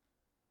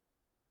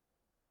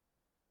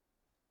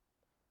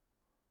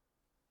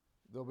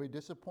 There'll be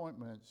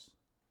disappointments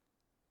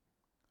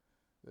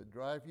that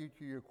drive you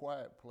to your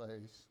quiet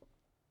place,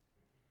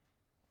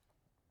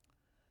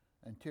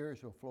 and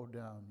tears will flow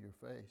down your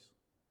face.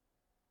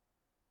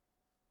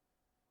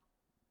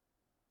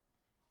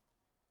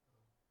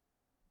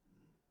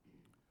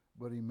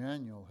 But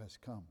Emmanuel has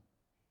come,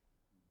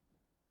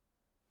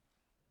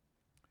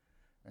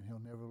 and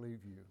he'll never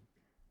leave you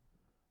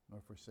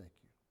nor forsake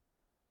you.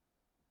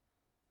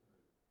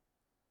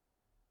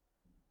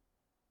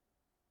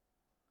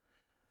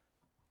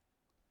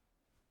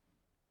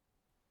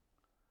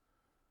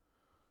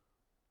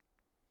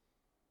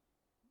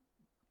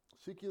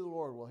 Seek ye the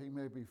Lord while he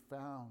may be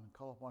found,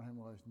 call upon him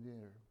while he's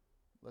near.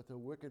 Let the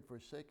wicked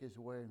forsake his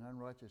way, and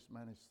unrighteous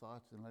man his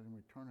thoughts, and let him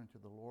return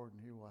unto the Lord,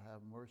 and he will have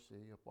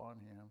mercy upon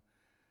him,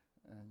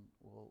 and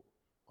will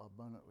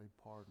abundantly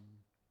pardon.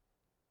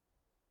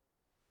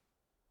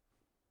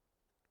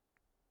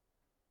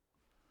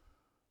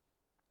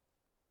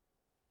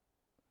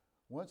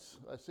 Once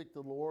I seek the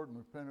Lord and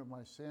repent of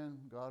my sin,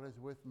 God is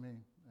with me.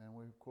 And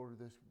we've quoted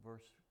this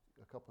verse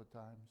a couple of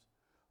times.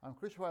 I'm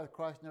crucified with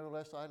Christ,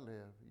 nevertheless I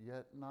live.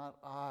 Yet not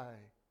I,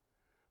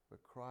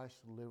 but Christ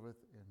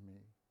liveth in me.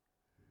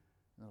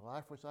 In the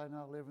life which I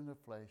now live in the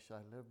flesh,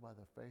 I live by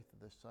the faith of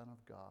the Son of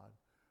God,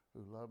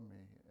 who loved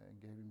me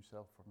and gave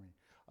himself for me.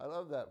 I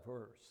love that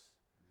verse.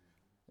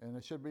 And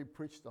it should be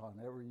preached on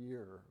every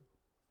year.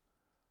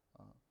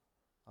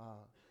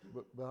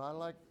 But I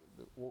like,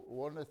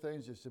 one of the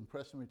things that's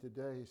impressed me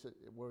today is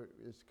where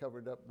it's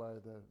covered up by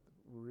the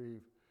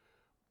reeve.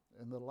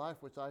 In the life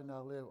which I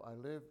now live, I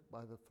live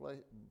by the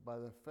faith.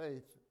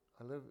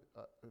 I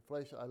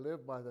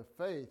live by the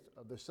faith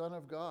of the Son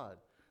of God,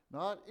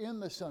 not in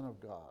the Son of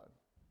God.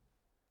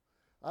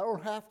 I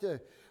don't have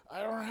to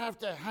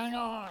hang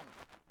on.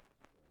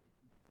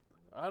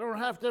 I don't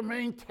have to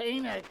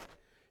maintain it.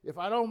 If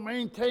I don't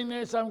maintain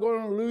this, I'm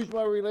going to lose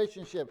my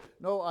relationship.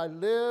 No, I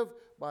live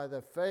by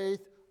the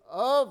faith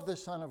of the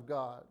Son of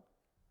God,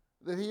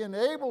 that he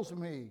enables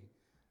me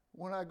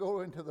when I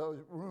go into those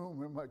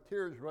room and my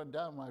tears run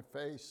down my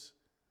face.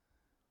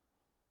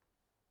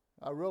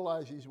 I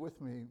realize he's with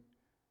me,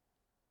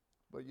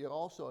 but you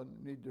also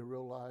need to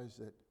realize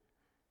that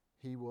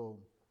he will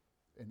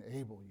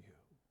enable you.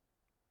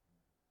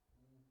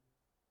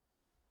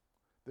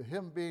 The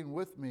him being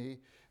with me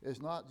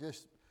is not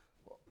just,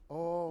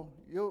 oh,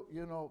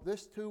 you know,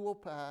 this too will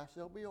pass.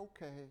 It'll be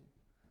okay.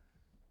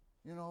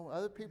 You know,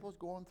 other people's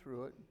going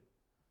through it.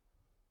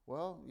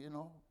 Well,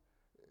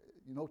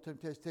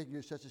 temptation taking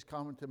you such as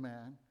common to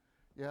man.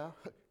 Yeah,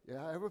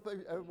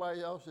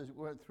 everybody else has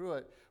went through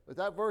it. But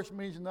that verse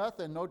means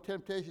nothing. No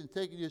temptation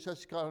taking you such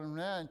as common to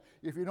man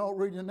if you don't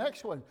read the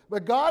next one.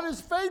 But God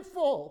is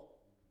faithful,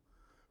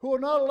 who will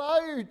not allow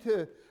you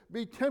to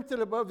be tempted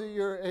above that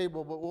you're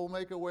able, but will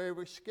make a way of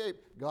escape.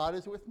 God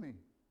is with me.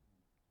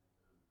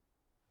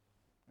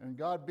 And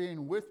God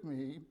being with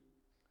me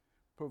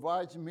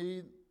provides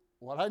me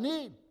what I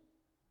need.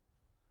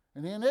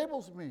 And he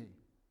enables me.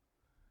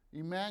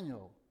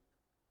 Emmanuel.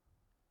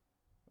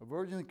 A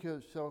virgin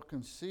shall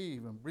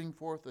conceive and bring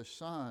forth a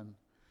son,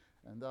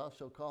 and thou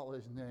shalt call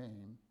his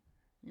name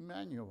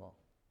Emmanuel.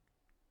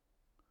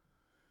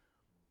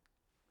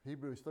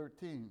 Hebrews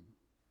 13.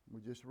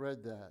 We just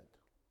read that.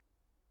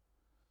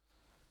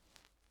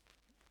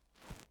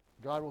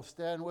 God will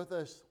stand with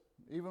us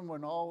even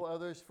when all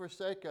others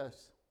forsake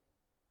us.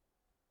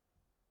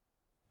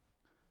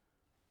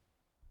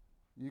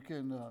 You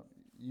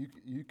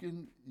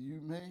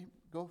may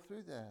go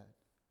through that.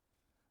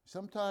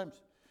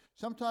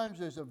 Sometimes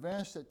there's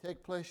events that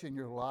take place in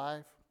your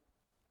life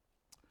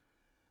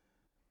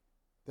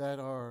that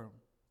are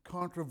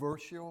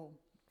controversial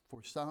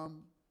for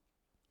some,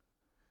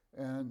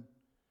 and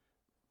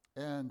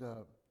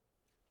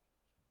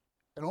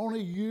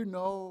only you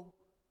know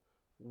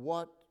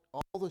what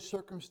all the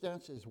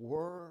circumstances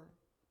were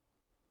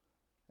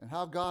and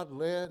how God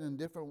led in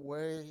different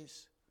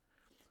ways.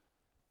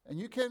 And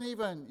you can't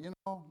even,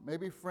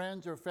 maybe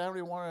friends or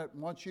family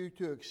want you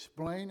to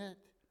explain it,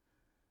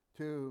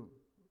 to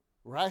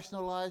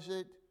rationalize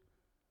it,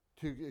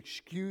 to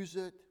excuse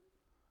it.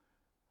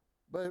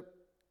 But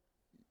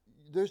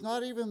there's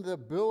not even the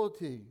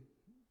ability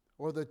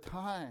or the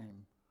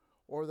time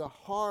or the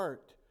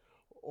heart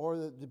or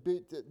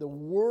the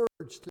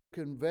words to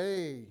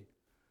convey.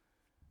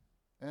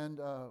 And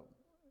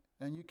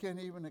you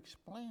can't even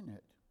explain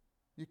it.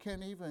 You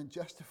can't even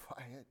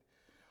justify it.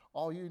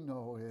 All you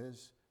know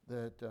is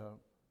that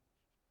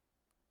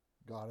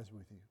God is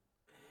with you.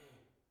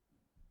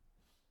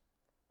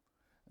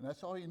 And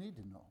that's all you need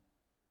to know.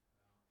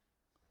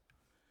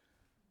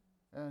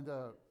 And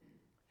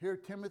here,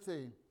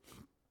 Timothy,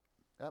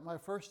 at my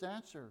first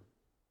answer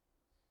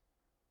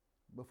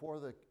before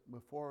the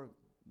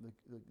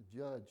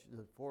judge,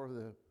 before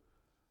the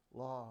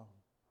law,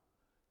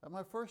 at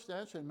my first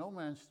answer, no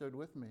man stood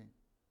with me,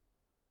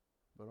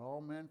 but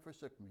all men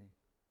forsook me.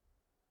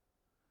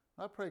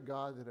 I pray,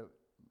 God, that it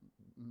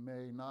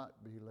may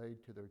not be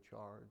laid to their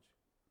charge.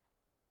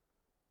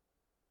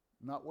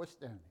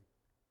 Notwithstanding,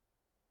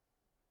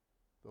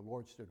 the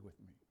Lord stood with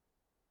me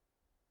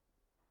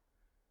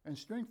and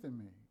strengthened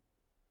me,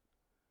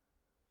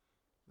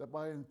 that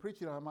by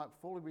preaching I might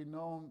fully be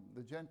known,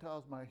 the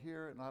Gentiles might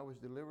hear, and I was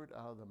delivered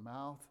out of the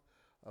mouth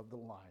of the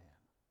lion.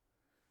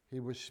 He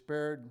was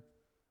spared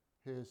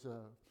his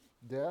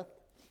death.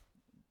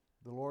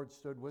 The Lord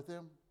stood with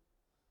him,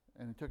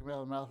 and he took him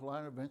out of the mouth of the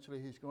lion.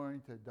 Eventually he's going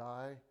to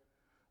die.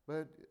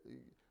 But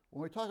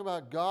when we talk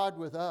about God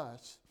with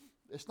us,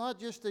 it's not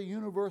just a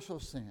universal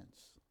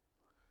sense.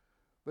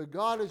 But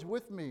God is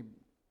with me.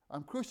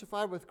 I'm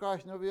crucified with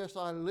Christ, nevertheless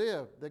I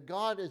live. That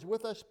God is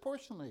with us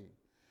personally.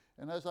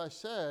 And as I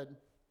said,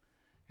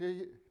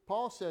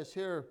 Paul says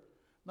here,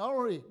 not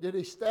only did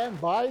he stand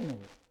by me,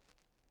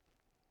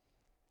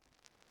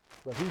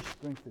 but he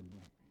strengthened me.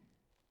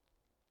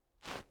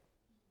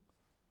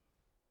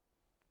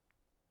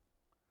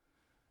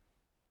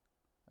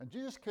 And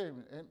Jesus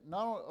came, and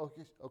not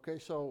only, okay,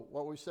 so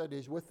what we said,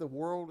 he's with the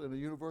world in a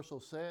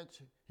universal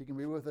sense. He can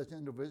be with us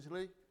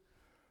individually.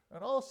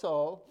 And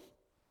also,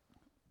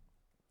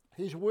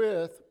 He's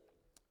with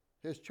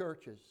his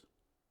churches,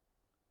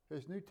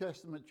 his New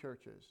Testament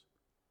churches.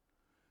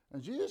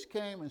 And Jesus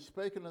came and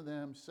spake unto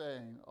them,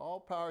 saying, all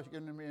power is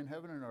given to me in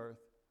heaven and earth.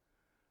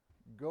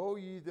 Go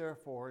ye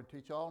therefore and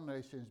teach all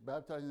nations,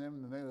 baptizing them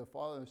in the name of the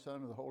Father and the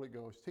Son and the Holy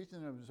Ghost,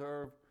 teaching them to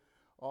observe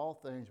all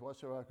things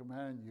whatsoever I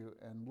command you.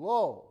 And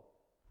lo,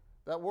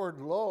 that word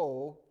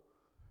lo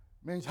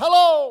means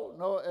hello.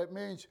 No, it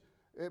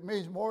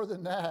means more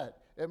than that.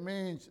 It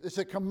means it's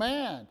a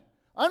command.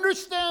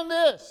 Understand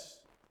this.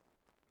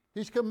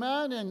 He's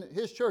commanding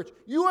his church.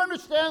 You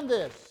understand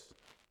this.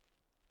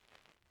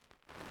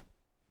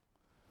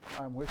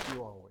 I'm with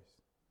you always.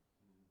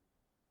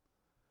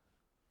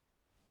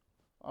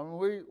 I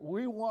mean,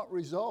 we want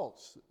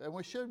results, and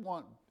we should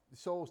want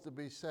souls to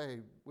be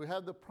saved. We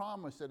have the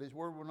promise that his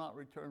word will not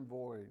return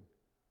void.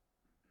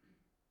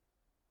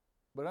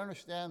 But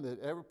understand that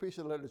every piece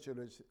of literature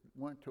that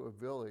went to a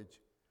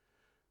village,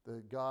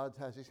 that God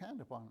has his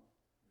hand upon it.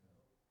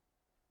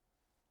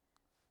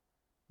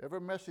 Every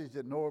message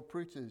that Noah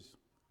preaches,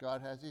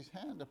 God has his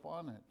hand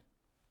upon it.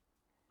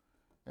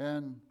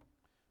 And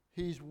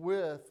he's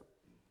with,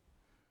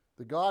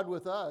 the God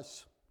with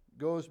us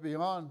goes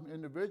beyond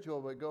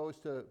individual, but goes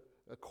to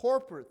a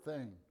corporate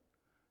thing,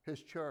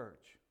 his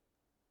church.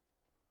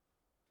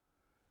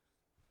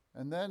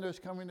 And then there's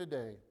coming a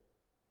day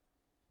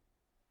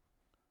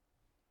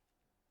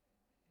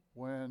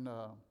when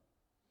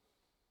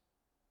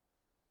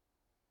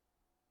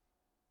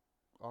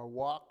our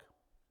walk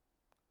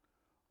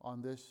on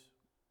this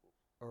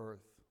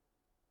earth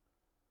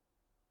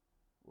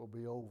will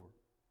be over.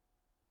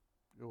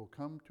 It will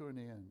come to an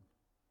end.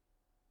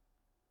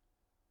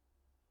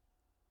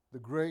 The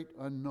great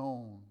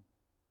unknown.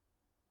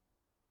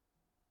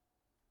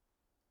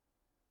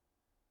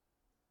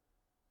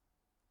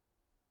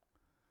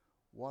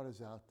 What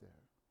is out there?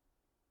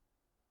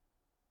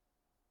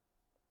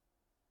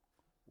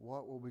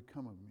 What will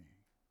become of me?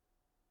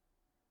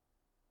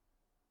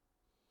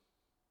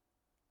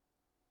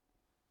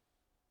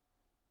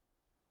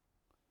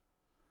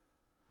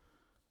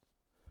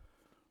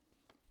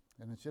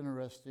 And it's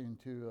interesting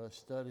to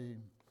study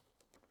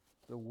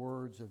the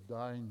words of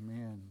dying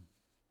men.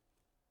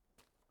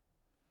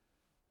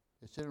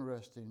 It's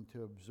interesting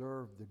to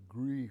observe the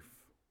grief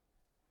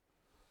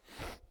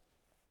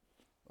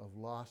of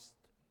lost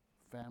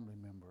family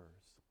members.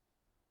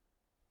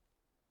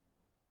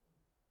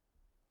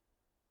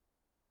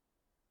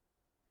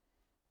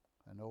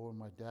 I know when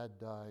my dad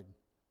died,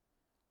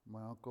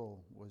 my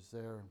uncle was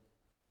there.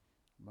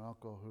 My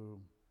uncle, who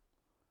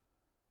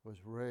was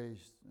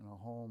raised in a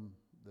home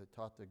that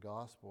taught the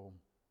gospel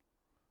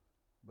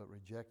but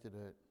rejected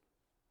it.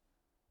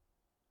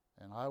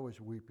 And I was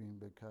weeping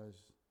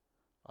because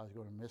I was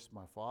going to miss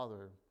my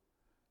father,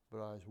 but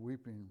I was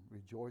weeping,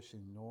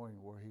 rejoicing, knowing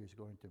where he was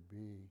going to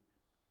be.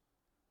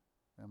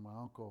 And my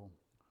uncle,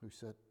 who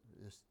sat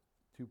just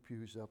 2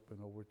 pews up and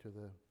over to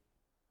the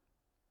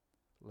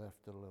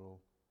left a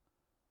little,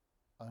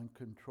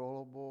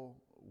 uncontrollable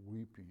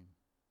weeping.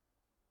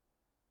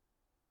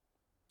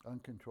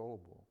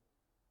 Uncontrollable.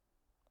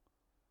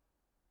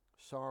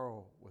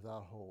 Sorrow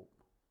without hope.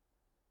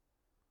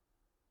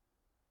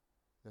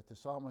 That the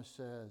psalmist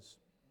says,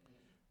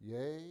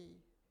 yea,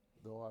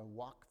 though I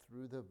walk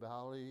through the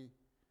valley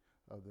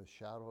of the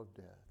shadow of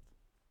death,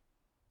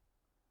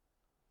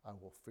 I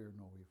will fear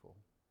no evil,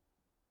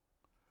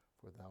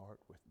 for thou art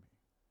with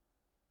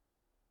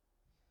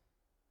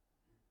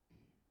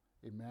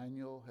me.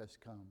 Emmanuel has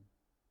come.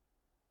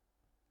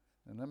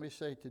 And let me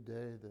say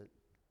today that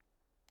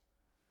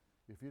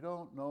if you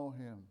don't know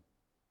him,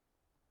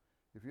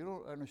 if you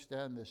don't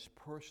understand this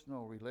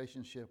personal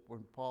relationship,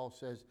 when Paul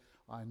says,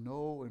 I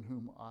know in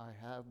whom I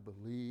have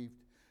believed,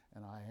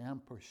 and I am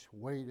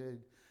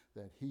persuaded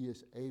that he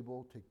is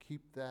able to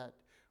keep that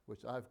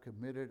which I've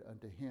committed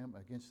unto him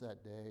against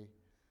that day.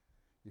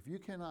 If you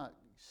cannot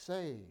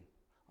say,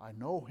 I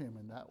know him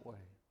in that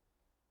way,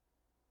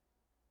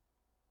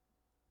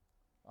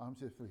 I'm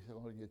just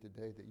telling you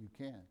today that you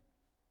can.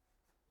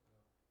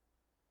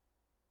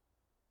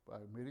 By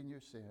admitting your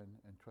sin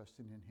and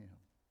trusting in him.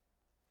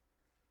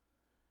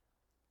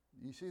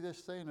 You see, this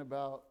thing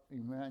about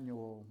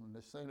Emmanuel and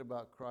this thing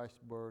about Christ's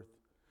birth,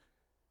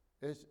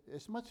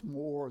 it's much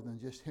more than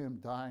just him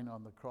dying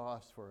on the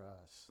cross for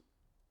us.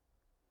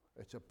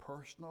 It's a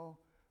personal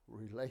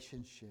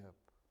relationship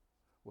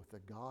with the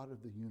God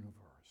of the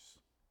universe.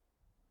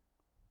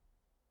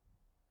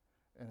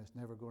 And it's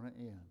never going to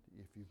end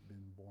if you've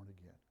been born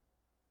again.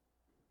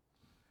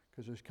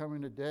 Because there's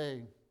coming a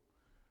day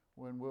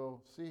when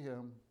we'll see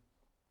him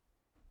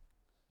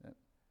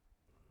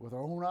with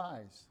our own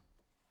eyes.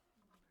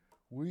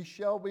 We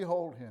shall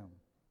behold him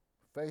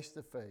face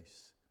to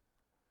face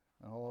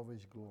in all of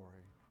his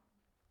glory.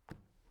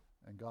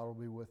 And God will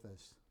be with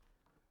us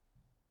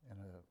in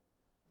a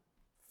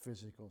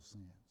physical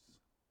sense.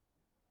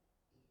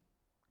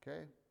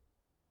 Okay?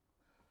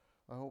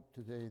 I hope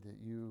today that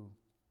you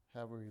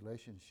have a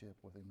relationship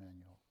with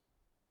Emmanuel.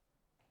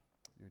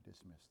 You're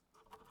dismissed.